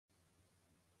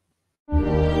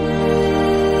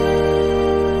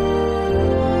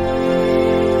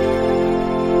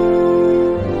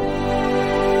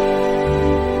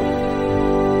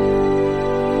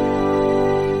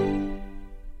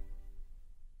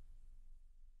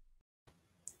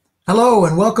Hello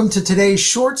and welcome to today's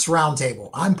Shorts Roundtable.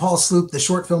 I'm Paul Sloop, the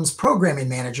Short Films Programming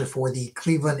Manager for the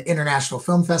Cleveland International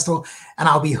Film Festival, and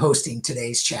I'll be hosting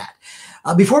today's chat.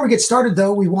 Before we get started,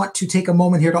 though, we want to take a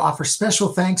moment here to offer special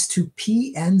thanks to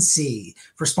PNC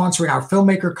for sponsoring our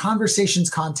Filmmaker Conversations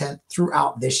content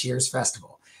throughout this year's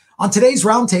festival. On today's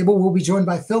roundtable, we'll be joined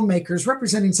by filmmakers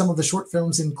representing some of the short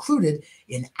films included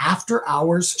in After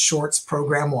Hours Shorts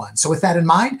Program 1. So with that in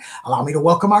mind, allow me to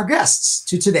welcome our guests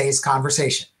to today's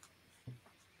conversation.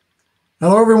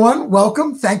 Hello, everyone.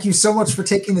 Welcome. Thank you so much for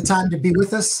taking the time to be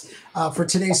with us for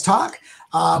today's talk.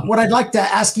 What I'd like to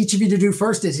ask each of you to do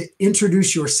first is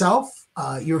introduce yourself,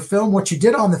 your film, what you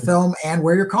did on the film, and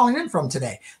where you're calling in from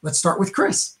today. Let's start with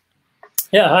Kris.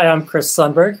 Yeah, hi, I'm Kris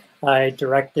Sundberg. I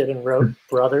directed and wrote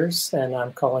Brøthers, and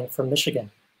I'm calling from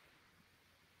Michigan.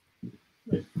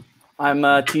 I'm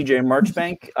TJ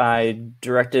Marchbank. I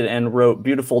directed and wrote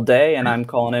Beautiful Day, and I'm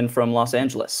calling in from Los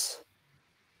Angeles.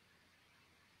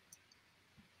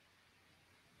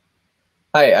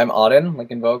 Hi, I'm Auden,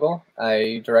 Lincoln-Vogel.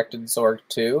 I directed Zorg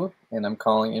 2, and I'm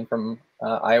calling in from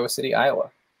Iowa City,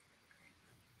 Iowa.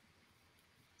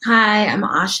 Hi, I'm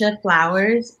Asha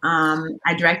Flowers.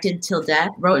 I directed Till Death,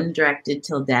 wrote and directed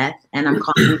Till Death, and I'm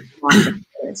calling from Los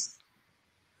Angeles.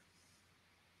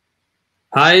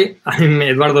 Hi, I'm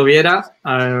Edduardo Vierra.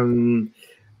 I'm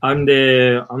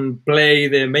play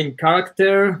the main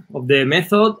character of the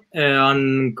Método,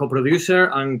 and co-producer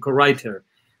and co-writer.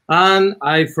 And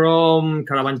I'm from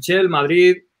Carabanchel,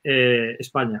 Madrid,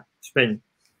 Spain.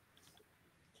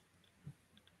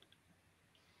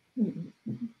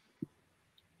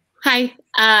 Hi,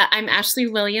 I'm Ashley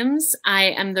Williams.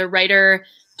 I am the writer,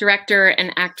 director,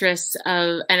 and actress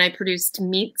of, and I produced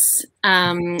Meets.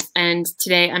 And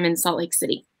today I'm in Salt Lake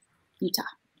City, Utah.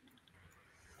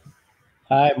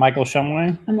 Hi, Michael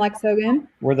Shumway. I'm Lex Hogan.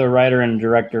 We're the writer and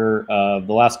director of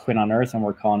The Last Queen on Earth, and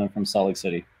we're calling in from Salt Lake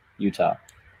City, Utah.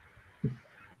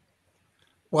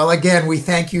 Well, again, we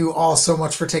thank you all so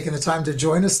much for taking the time to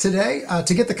join us today.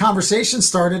 To get the conversation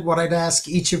started, what I'd ask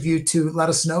each of you to let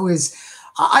us know is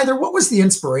either what was the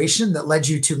inspiration that led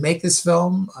you to make this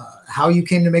film, how you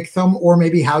came to make the film, or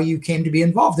maybe how you came to be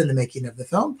involved in the making of the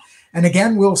film. And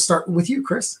again, we'll start with you,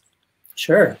 Kris.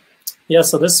 Sure. Yeah,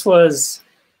 so this was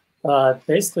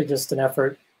basically just an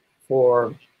effort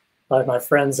for my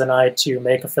friends and I to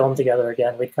make a film together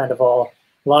again. We kind of all,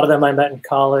 a lot of them I met in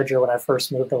college or when I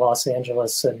first moved to Los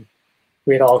Angeles, and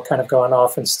we had all kind of gone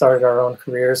off and started our own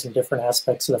careers in different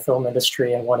aspects of the film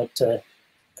industry and wanted to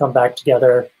come back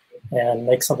together and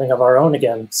make something of our own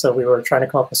again. So we were trying to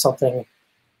come up with something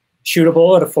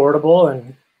shootable and affordable,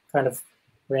 and kind of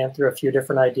ran through a few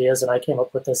different ideas, and I came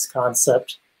up with this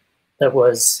concept that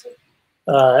was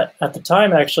at the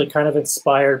time actually kind of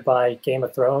inspired by Game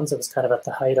of Thrones. It was kind of at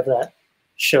the height of that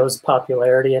show's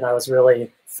popularity, and I was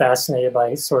really fascinated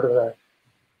by sort of the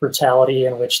brutality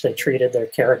in which they treated their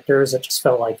characters. It just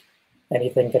felt like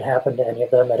anything could happen to any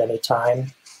of them at any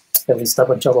time, at least up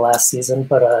until the last season.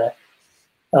 But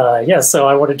yeah, so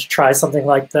I wanted to try something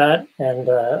like that, and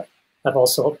I've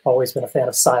also always been a fan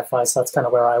of sci-fi, so that's kind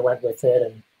of where I went with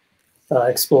it, and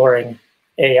exploring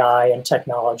AI and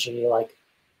technology, like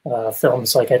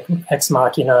films like Ex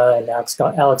Machina and Alex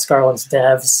Garland's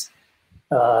Devs,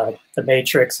 The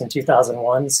Matrix in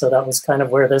 2001. So that was kind of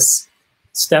where this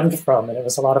stemmed from, and it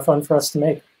was a lot of fun for us to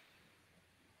make.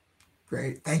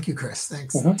 Great. Thank you, Kris.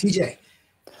 Thanks. TJ.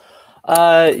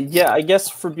 Yeah, I guess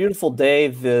for Beautiful Day,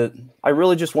 I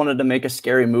really just wanted to make a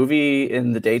scary movie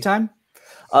in the daytime.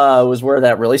 Was where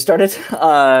that really started.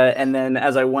 And then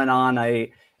as I went on,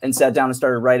 and sat down and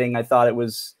started writing, I thought it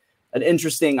was an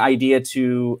interesting idea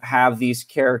to have these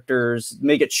characters,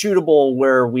 make it shootable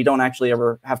where we don't actually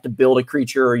ever have to build a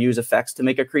creature or use effects to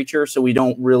make a creature, so we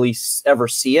don't really ever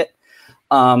see it.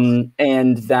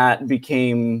 And that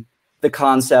became the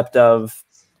concept of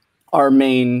our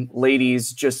main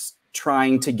ladies just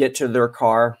trying to get to their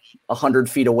car 100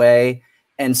 feet away,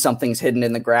 and something's hidden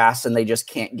in the grass and they just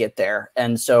can't get there.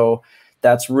 And so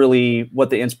that's really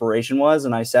what the inspiration was.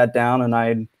 And I sat down and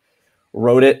I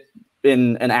wrote it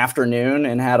in an afternoon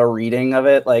and had a reading of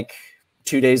it like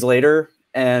 2 days later,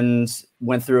 and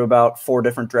went through about 4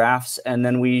 different drafts. And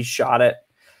then we shot it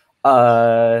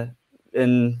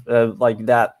in like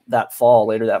that fall,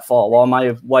 later that fall, while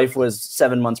my wife was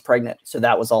 7 months pregnant. So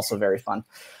that was also very fun.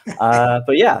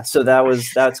 But yeah, so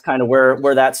that's kind of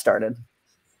where that started.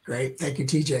 Great. Thank you,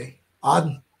 TJ.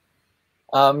 Auden.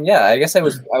 Yeah, I guess I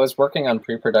was working on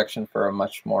pre-production for a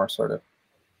much more sort of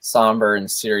somber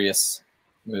and serious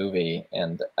movie,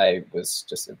 and I was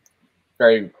just a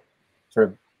very sort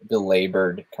of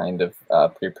belabored kind of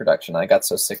pre-production. I got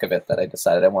so sick of it that I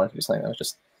decided I wanted to do something that was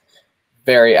just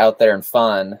very out there and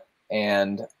fun.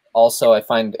 And also I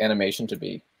find animation to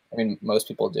be, I mean, most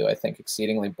people do, I think,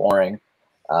 exceedingly boring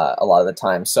a lot of the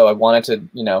time. So I wanted to,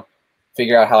 you know,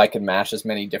 figure out how I could mash as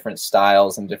many different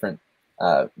styles and different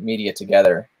media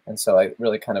together. And so I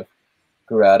really kind of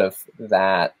grew out of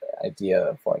that idea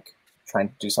of like trying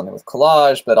to do something with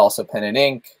collage, but also pen and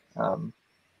ink, and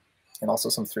also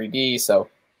some 3D. So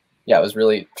yeah, I was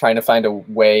really trying to find a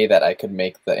way that I could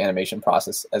make the animation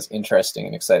process as interesting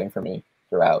and exciting for me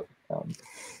throughout.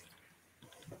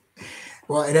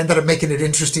 Well, it ended up making it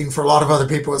interesting for a lot of other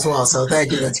people as well. So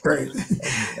thank you. That's great.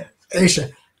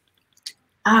 Asha.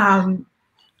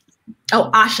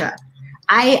 Asha.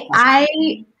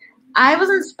 I was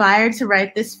inspired to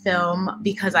write this film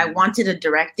because I wanted a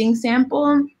directing sample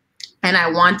and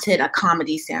I wanted a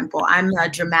comedy sample. I'm a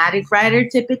dramatic writer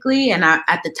typically, and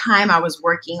at the time I was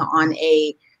working on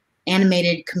a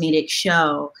animated comedic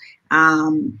show,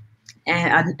 and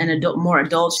an more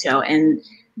adult show, and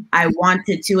I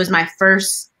wanted to. It was my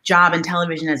first job in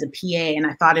television as a PA, and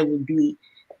I thought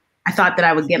that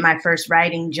I would get my first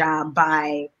writing job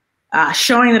by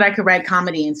showing that I could write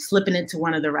comedy and slipping it to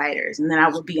one of the writers, and then I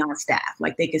would be on staff.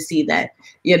 Like they could see that,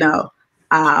 you know,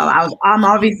 I'm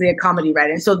obviously a comedy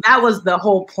writer. And so that was the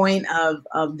whole point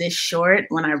of this short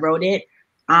when I wrote it.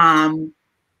 And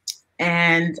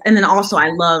then also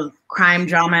I love crime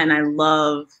drama and I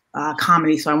love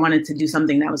comedy. So I wanted to do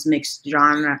something that was mixed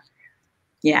genre.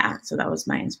 Yeah, so that was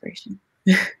my inspiration.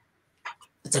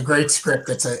 It's a great script.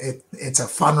 It's a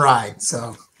fun ride.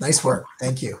 So nice work.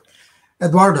 Thank you.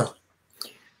 Edduardo.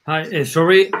 Hi,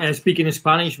 sorry, speaking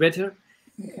Spanish better.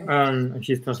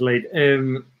 She's translate.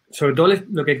 Sobre todo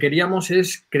lo que queríamos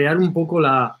es crear un poco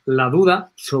la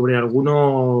duda sobre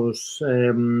algunos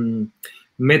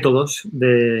métodos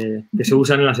que se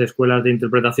usan en las escuelas de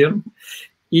interpretación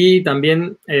y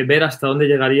también ver hasta dónde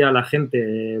llegaría la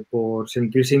gente por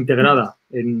sentirse integrada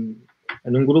en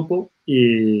un grupo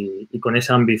y con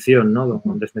esa ambición, ¿no?,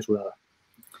 desmesurada.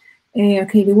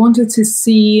 Okay, we wanted to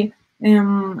see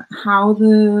how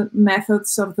the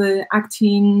methods of the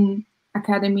acting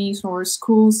academies or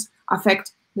schools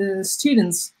affect the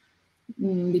students,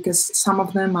 because some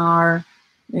of them are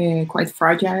quite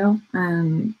fragile,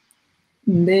 and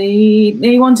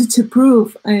they wanted to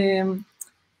prove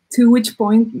to which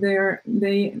point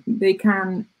they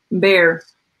can bear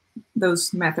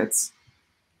those methods.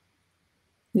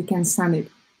 They can stand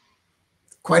it.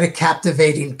 Quite a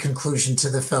captivating conclusion to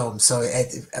the film. So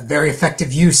a very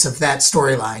effective use of that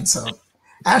storyline. So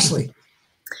Ashley.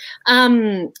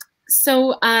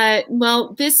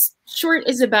 Well, this short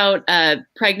is about a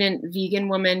pregnant vegan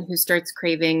woman who starts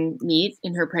craving meat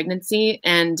in her pregnancy.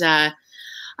 And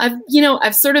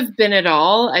I've sort of been it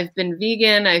all. I've been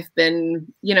vegan. I've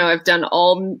done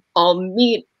all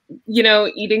meat,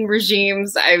 eating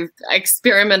regimes. I've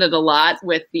experimented a lot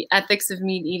with the ethics of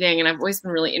meat eating, and I've always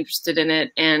been really interested in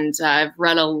it. And I've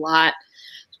read a lot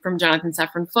from Jonathan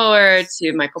Safran Foer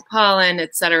to Michael Pollan,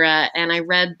 etc. And I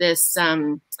read this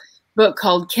book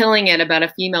called Killing It about a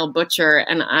female butcher,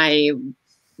 and I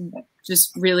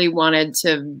just really wanted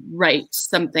to write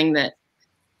something that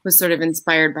was sort of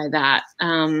inspired by that.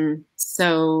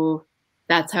 So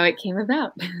that's how it came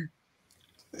about.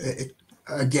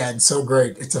 Again, so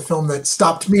great. It's a film that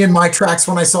stopped me in my tracks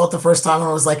when I saw it the first time, and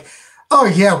I was like, oh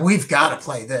yeah, we've got to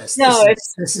play this. No,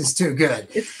 this is too good.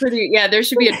 It's pretty, yeah, there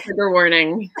should be a trigger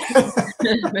warning.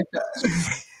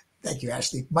 Thank you,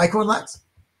 Ashley. Michael and Lex.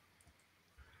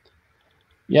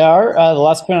 Yeah, the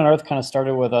Last Queen on Earth kind of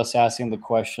started with us asking the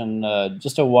question,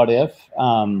 just a what if,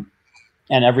 and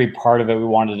every part of it, we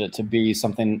wanted it to be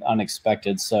something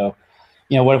unexpected. So,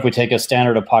 what if we take a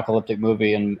standard apocalyptic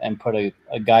movie and put a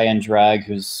guy in drag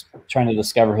who's trying to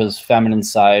discover his feminine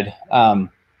side?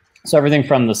 So everything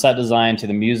from the set design to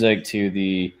the music to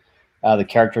the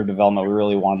character development, we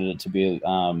really wanted it to be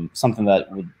something that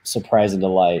would surprise and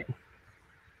delight.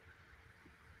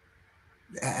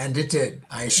 And it did,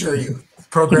 I assure you.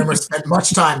 Programmers spent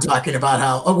much time talking about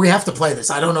how, we have to play this.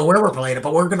 I don't know where we're playing it,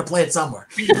 but we're going to play it somewhere.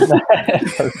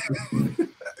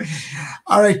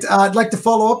 All right. I'd like to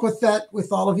follow up with that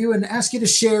with all of you and ask you to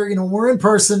share, when we're in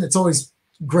person, it's always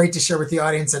great to share with the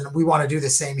audience, and we want to do the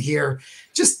same here.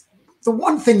 Just the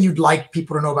one thing you'd like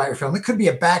people to know about your film. It could be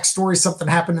a backstory, something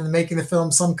happened in the making of the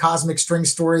film, some cosmic string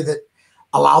story that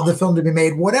allowed the film to be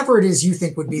made, whatever it is you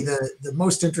think would be the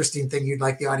most interesting thing you'd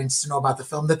like the audience to know about the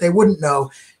film that they wouldn't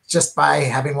know just by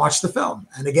having watched the film.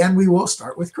 And again, we will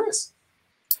start with Kris.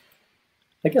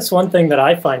 I guess one thing that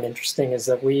I find interesting is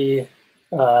that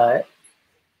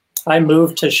I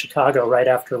moved to Chicago right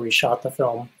after we shot the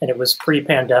film, and it was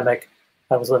pre-pandemic.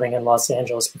 I was living in Los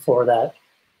Angeles before that.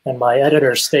 and my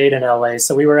editor stayed in LA.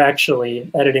 So we were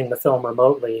actually editing the film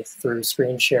remotely through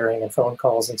screen sharing and phone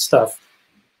calls and stuff,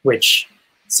 which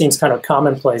seems kind of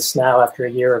commonplace now after a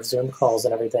year of Zoom calls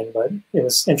and everything. But it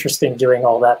was interesting doing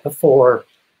all that before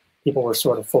people were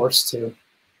sort of forced to.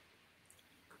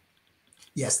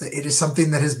 Yes, it is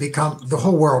something that has become, the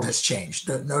whole world has changed,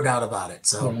 no doubt about it.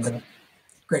 So but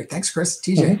great. Thanks, Kris.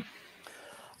 TJ.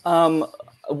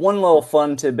 One little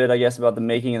fun tidbit, I guess, about the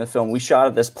making of the film. We shot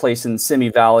at this place in Simi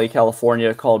Valley,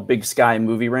 California called Big Sky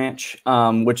Movie Ranch,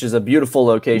 which is a beautiful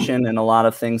location, and a lot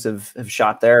of things have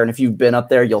shot there. And if you've been up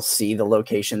there, you'll see the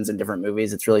locations in different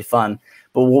movies. It's really fun.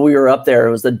 But when we were up there,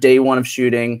 it was the day one of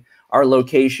shooting. Our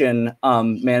location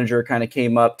manager kind of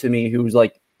came up to me, who was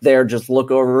like there, just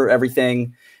look over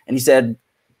everything. And he said,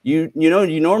 you know,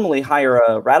 you normally hire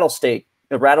a rattlesnake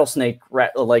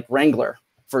like wrangler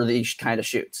for these kind of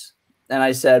shoots. And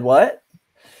I said, what?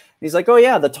 He's like, oh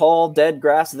yeah, the tall dead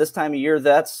grass at this time of year,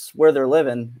 that's where they're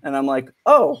living. And I'm like,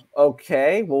 oh,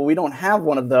 okay. Well, we don't have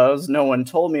one of those. No one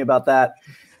told me about that.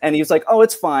 And he was like, oh,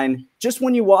 it's fine. Just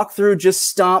when you walk through, just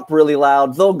stomp really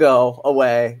loud. They'll go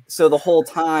away. So the whole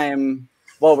time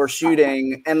while we're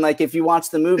shooting, and like if you watch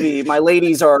the movie, my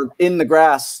ladies are in the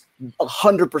grass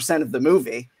 100% of the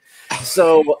movie.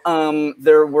 So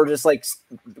we're just like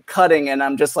cutting, and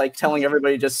I'm just like telling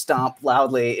everybody just stomp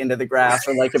loudly into the grass,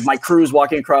 or like if my crew's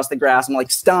walking across the grass, I'm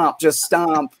like, stomp, just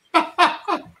stomp.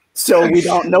 So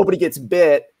nobody gets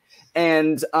bit.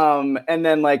 And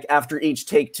then like after each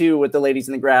take two with the ladies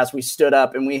in the grass, we stood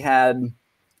up and we had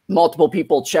multiple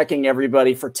people checking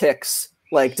everybody for ticks,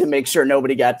 like to make sure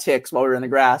nobody got ticks while we were in the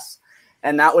grass.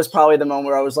 And that was probably the moment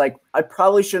where I was like, I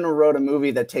probably shouldn't have wrote a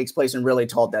movie that takes place in really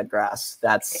tall dead grass.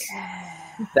 That's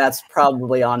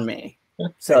probably on me.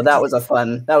 So that was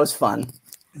fun.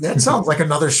 That sounds like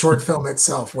another short film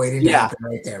itself waiting to happen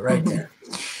right there.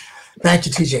 Thank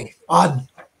you, TJ. Auden.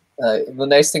 The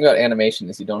nice thing about animation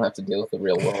is you don't have to deal with the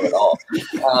real world at all.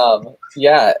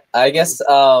 Yeah, I guess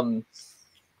I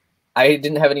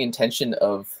didn't have any intention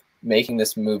of making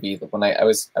this movie when I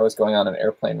was going on an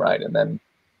airplane ride, and then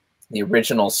the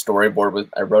original storyboard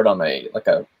I wrote on a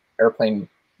airplane,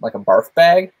 like a barf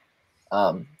bag,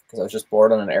 because I was just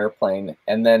bored on an airplane.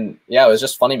 And then, yeah, it was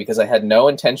just funny because I had no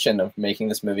intention of making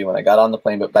this movie when I got on the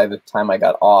plane, but by the time I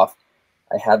got off,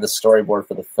 I had the storyboard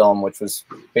for the film, which was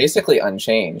basically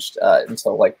unchanged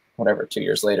until like, 2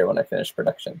 years later when I finished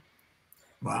production.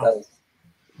 Wow. That was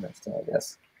interesting, I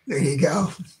guess. There you go.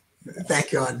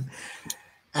 Thank you, Auden.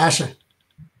 Asha.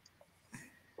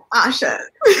 Asha.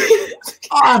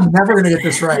 I'm never going to get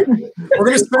this right. We're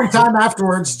going to spend time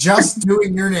afterwards just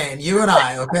doing your name, you and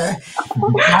I, okay?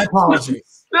 My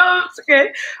apologies. No, it's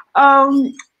okay.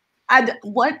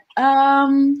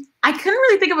 I couldn't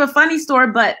really think of a funny story,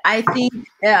 but I think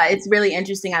it's really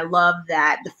interesting. I love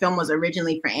that the film was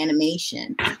originally for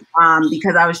animation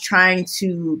because I was trying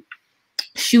to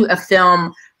shoot a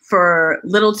film for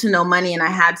little to no money, and I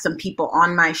had some people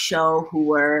on my show who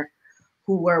were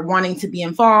wanting to be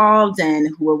involved and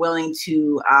who were willing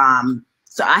to.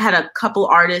 So I had a couple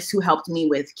artists who helped me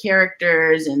with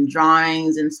characters and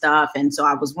drawings and stuff. And so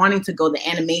I was wanting to go the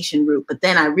animation route, but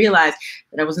then I realized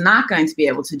that I was not going to be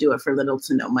able to do it for little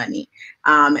to no money.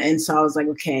 And so I was like,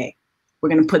 okay, we're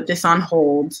going to put this on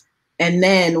hold. And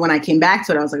then when I came back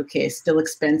to it, I was like, okay, it's still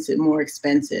expensive, more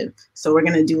expensive. So we're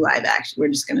going to do live action. We're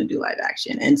just going to do live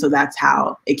action. And so that's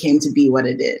how it came to be what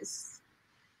it is.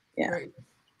 Yeah. Great.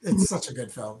 It's such a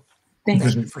good film.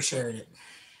 Thank you for sharing it.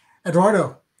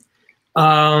 Edduardo.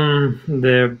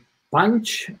 The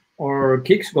punch or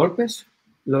kicks, golpes.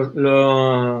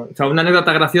 O sea, una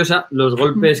anécdota graciosa, los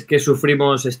golpes que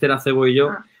sufrimos Esther Acebo y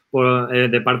yo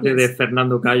de parte de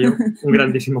Fernando Cayo, un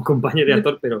grandísimo compañero y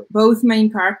actor, pero... Both main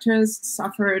characters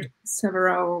suffered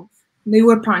several... They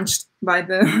were punched by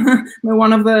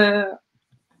one of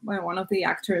the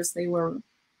actors. They were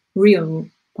real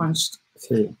punched.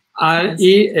 Sí.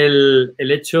 Y el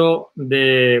hecho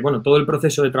de, bueno, todo el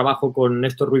proceso de trabajo con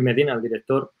Néstor Ruiz Medina, el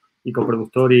director y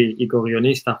coproductor y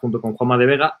co-guionista, junto con Juanma de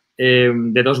Vega,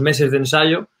 de 2 meses de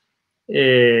ensayo,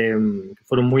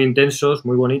 fueron muy intensos,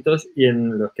 muy bonitos, y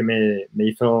en los que me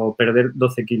hizo perder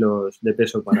 12 kilos de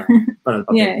peso para el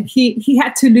papel. Yeah, he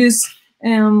had to lose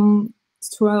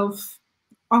 12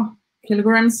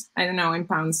 kilograms, I don't know, in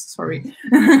pounds, sorry.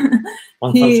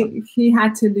 he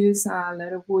had to lose a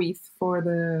lot of weight for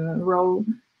the role.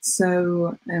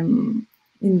 So in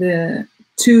the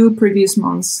 2 previous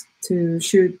months to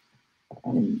shoot,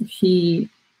 he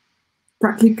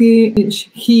practically,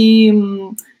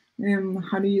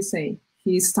 how do you say?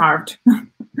 He starved.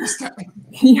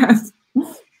 Yes.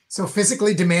 So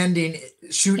physically demanding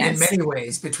shoot in many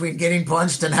ways, between getting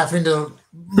punched and having to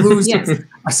lose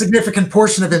a significant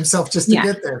portion of himself just to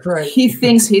get there. Right. He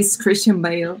thinks he's Christian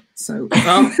Bale. So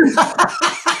I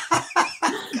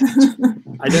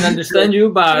don't understand you,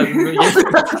 but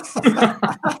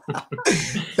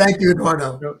thank you,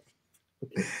 Eduardo.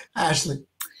 Ashley.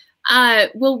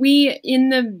 Well, we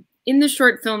in the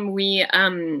short film we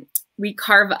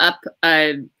carve up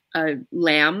a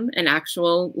lamb, an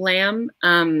actual lamb,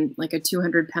 like a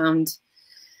 200-pound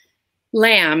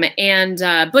lamb,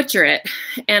 and butcher it.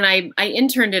 And I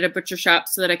interned at a butcher shop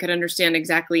so that I could understand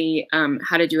exactly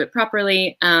how to do it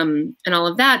properly and all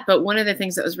of that. But one of the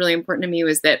things that was really important to me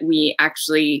was that we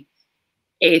actually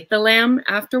ate the lamb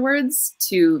afterwards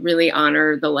to really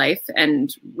honor the life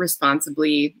and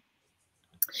responsibly,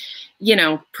 you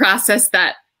know, process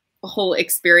that whole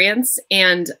experience.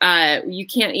 And you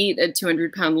can't eat a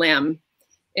 200-pound lamb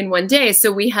in one day.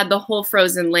 So we had the whole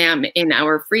frozen lamb in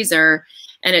our freezer,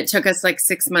 and it took us like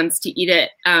 6 months to eat it.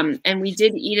 And we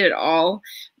did eat it all,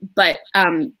 but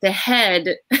the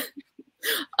head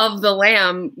of the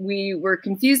lamb, we were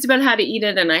confused about how to eat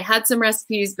it. And I had some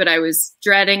recipes, but I was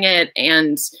dreading it.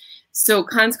 And so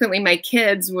consequently, my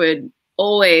kids would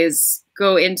always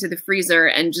go into the freezer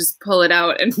and just pull it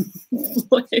out and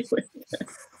play with it.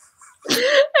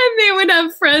 And they would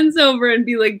have friends over and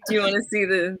be like, do you want to see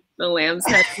the lamb's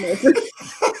head?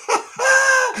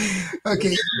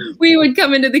 Okay. We would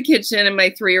come into the kitchen and my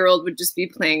 3-year-old would just be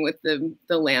playing with the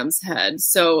lamb's head.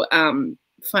 So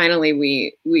finally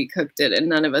we cooked it and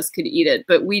none of us could eat it,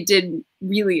 but we did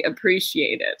really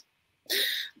appreciate it.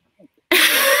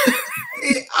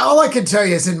 All I can tell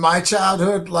you is in my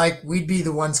childhood, like, we'd be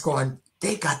the ones going,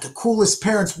 they got the coolest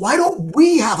parents. Why don't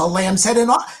we have a lamb's head?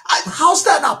 How's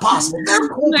that not possible? They're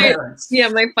cool parents. Yeah,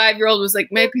 my 5-year-old was like,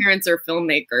 my parents are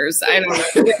filmmakers. I don't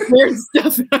know. Weird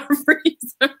stuff in our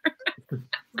freezer.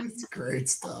 That's great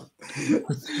stuff.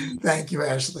 Thank you,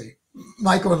 Ashley.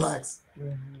 Michael and Lex.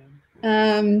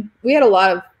 We had a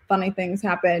lot of funny things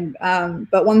happen,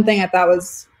 but one thing I thought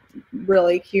was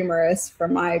really humorous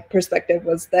from my perspective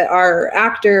was that our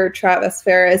actor Travis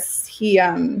Ferris,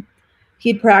 he'd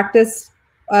practiced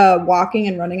walking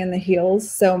and running in the heels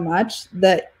so much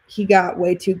that he got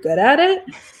way too good at it,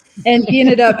 and he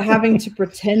ended up having to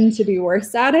pretend to be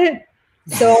worse at it.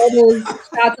 So all those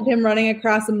shots of him running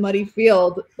across a muddy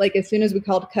field, like as soon as we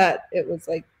called cut, it was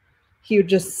like he would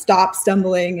just stop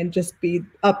stumbling and just be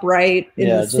upright in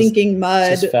the sinking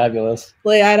mud. Just fabulous.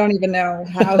 Like, I don't even know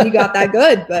how he got that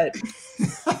good, but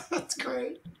that's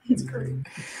great. That's great.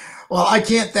 Well, I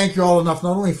can't thank you all enough,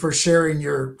 not only for sharing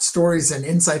your stories and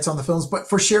insights on the films, but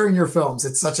for sharing your films.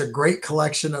 It's such a great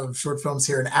collection of short films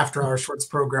here in After Our Shorts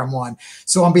Program 1.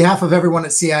 So on behalf of everyone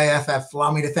at CIFF,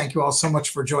 allow me to thank you all so much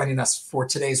for joining us for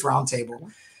today's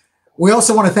roundtable. We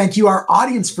also want to thank you, our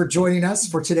audience, for joining us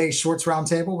for today's Shorts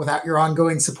Roundtable. Without your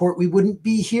ongoing support, we wouldn't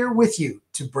be here with you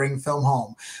to bring film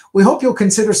home. We hope you'll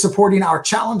consider supporting our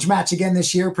challenge match again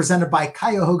this year, presented by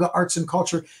Cuyahoga Arts and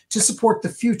Culture, to support the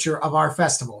future of our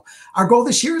festival. Our goal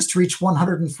this year is to reach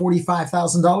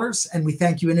 $145,000, and we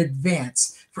thank you in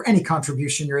advance for any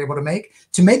contribution you're able to make.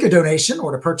 To make a donation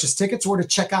or to purchase tickets or to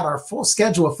check out our full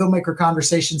schedule of Filmmaker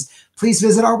Conversations, please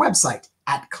visit our website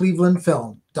at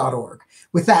clevelandfilm.org.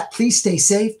 With that, please stay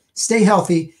safe, stay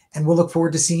healthy, and we'll look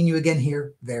forward to seeing you again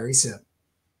here very soon.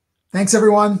 Thanks,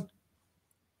 everyone.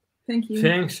 Thank you.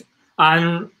 Thanks.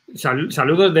 And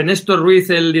saludos de Néstor Ruiz,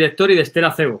 el director, y de Esther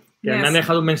Acebo, que me han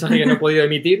dejado un mensaje que no he podido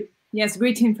emitir. Yes,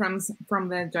 greeting from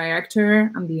the director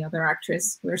and the other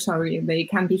actress. We're sorry they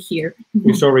can't be here.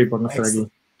 We're sorry por no estar aquí.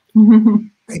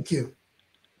 Thank you.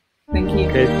 Thank you.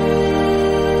 Okay.